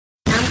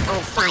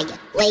on fire.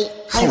 Wait,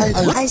 hold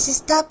on. I should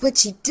stop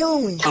what you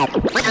doing. I'm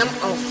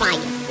on fire.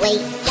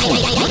 Wait,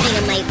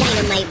 dynamite,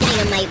 dynamite,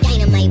 dynamite,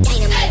 dynamite,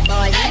 dynamite,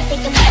 boys. I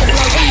think I'm about to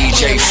blow up.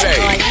 DJ Faye.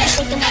 I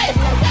think I'm about to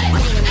blow up.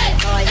 Dynamite,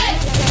 boys.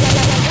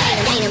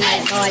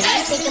 Dynamite, boys.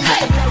 I think I'm about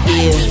to blow up.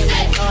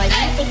 Dynamite, boys.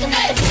 I think I'm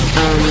about to blow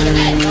up.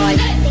 Dynamite, boys.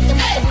 I think I'm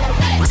about to blow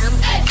up. I'm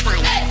on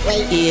fire.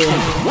 Wait,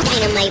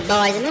 dynamite,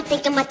 boys. And I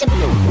think I'm about to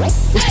blow up.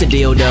 What's the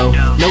deal though?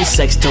 No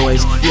sex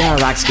toys, yeah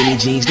I rock skinny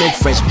jeans, no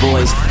fresh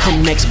boys.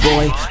 I'm next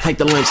boy, like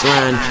the lunch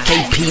line.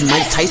 KP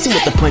Mike Tyson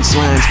with the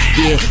punchlines.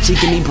 Yeah, she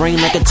give me brain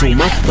like a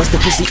tumor. Bust the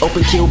pussy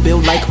open, kill Bill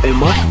like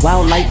Uma.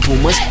 Wild like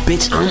pumas,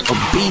 bitch I'm a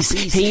beast.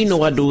 Hey, you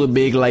know I do it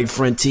big like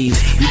front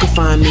teeth. You can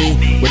find me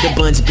where the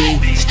buns be.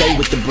 Stay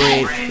with the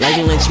bread, like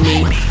lynch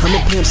me. I'm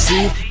a pimp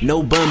C,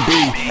 no bun B.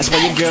 That's why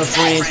your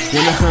girlfriend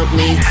wanna hump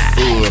me.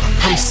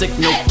 I'm sick,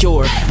 no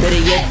cure. Better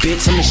yet,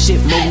 bitch, I'm the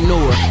shit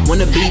more.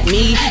 Wanna beat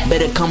me?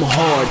 Better come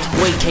hard.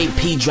 Boy,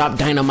 KP drop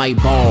dynamite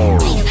ball.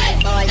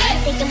 Dynamite, boys.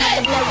 I think I'm about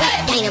to blow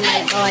up.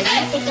 Dynamite, boys.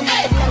 I think I'm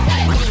about to blow up.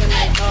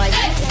 Dynamite, boys.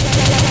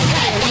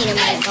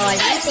 Dynamite, boys.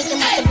 I think I'm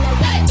about to blow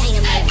up.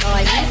 Dynamite,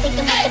 boys. I think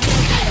I'm about to blow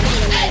up.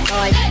 Dynamite,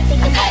 boys. I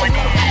think I'm about to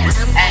blow up.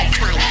 I'm on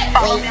fire.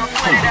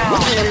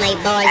 Wait,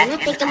 dynamite, boys. And I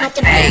think I'm about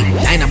to blow up. Hey,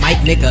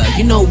 dynamite nigga,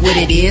 you know what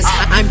it is.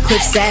 I'm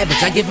Cliff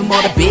Savage, I give him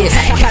all the biz.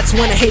 Cats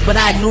wanna hate, but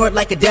I ignore it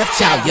like a deaf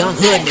child. Young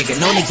hood nigga,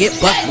 known to get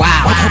buck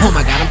wild. Oh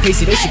my god, I'm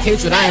crazy, they should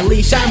cage with iron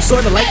leash. I'm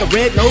sorta like a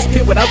red-nosed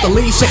pit without the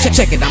leash.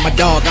 Check it, I'm a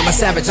dog, I'm a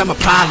savage, I'm a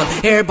problem.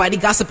 Everybody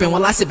gossiping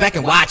while I sit back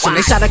and watch them.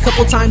 They shot a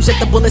couple times, yet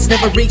the bullets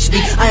never reached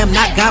me. I am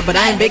not God, but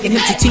I am begging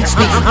him to teach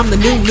me. I'm the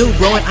new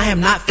bro, and I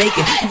am not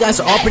faking. You guys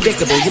are all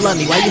predictable, you love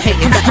me, why you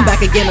hating? I'm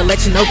back again to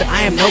let you know that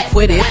I am no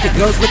quitter. If the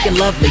girl's looking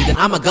lovely, then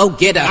I'ma go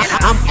get her.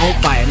 I'm on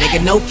fire,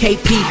 nigga, no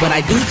KP, but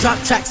I do drop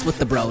tracks with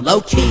the bro, low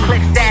key.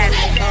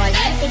 Dynamite, boys.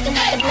 I think I'm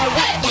about to blow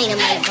up.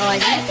 Dynamite,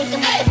 boys. I think I'm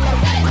about to blow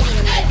up.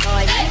 Dynamite,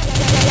 boys.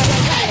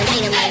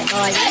 Dynamite,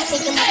 boys. I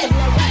think I'm about to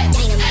blow up.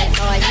 Dynamite,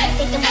 boys. I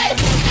think I'm about to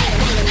blow up.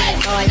 Dynamite,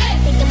 boys. I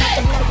think I'm about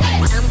to blow up.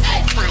 I'm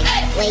on fire.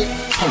 Wait,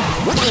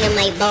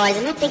 dynamite, boys.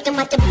 And I think I'm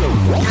about to blow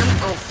up.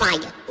 I'm on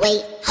fire.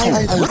 Wait, hold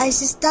on. I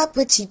should stop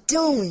what you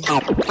doing.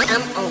 I'm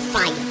on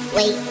fire.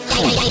 Wait,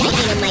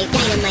 dynamite,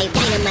 dynamite,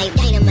 dynamite,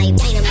 dynamite,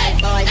 dynamite,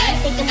 boys. I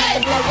think I'm about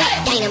to blow up.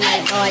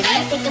 Dynamite, boys.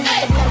 I think I'm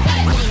about to blow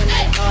up.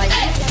 Dynamite, boys.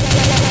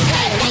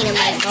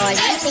 Dynamite, boys.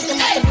 I think I'm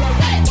about to blow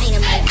up.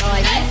 Dynamite,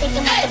 boys. I think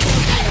I'm about to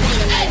blow up.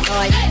 Dynamite,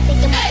 boys. I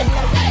think I'm about to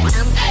blow up.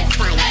 I'm on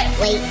fire.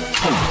 Wait,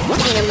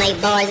 dynamite,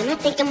 boys. And I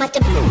think I'm about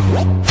to blow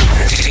up.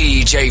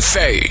 DJ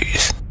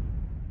Faye.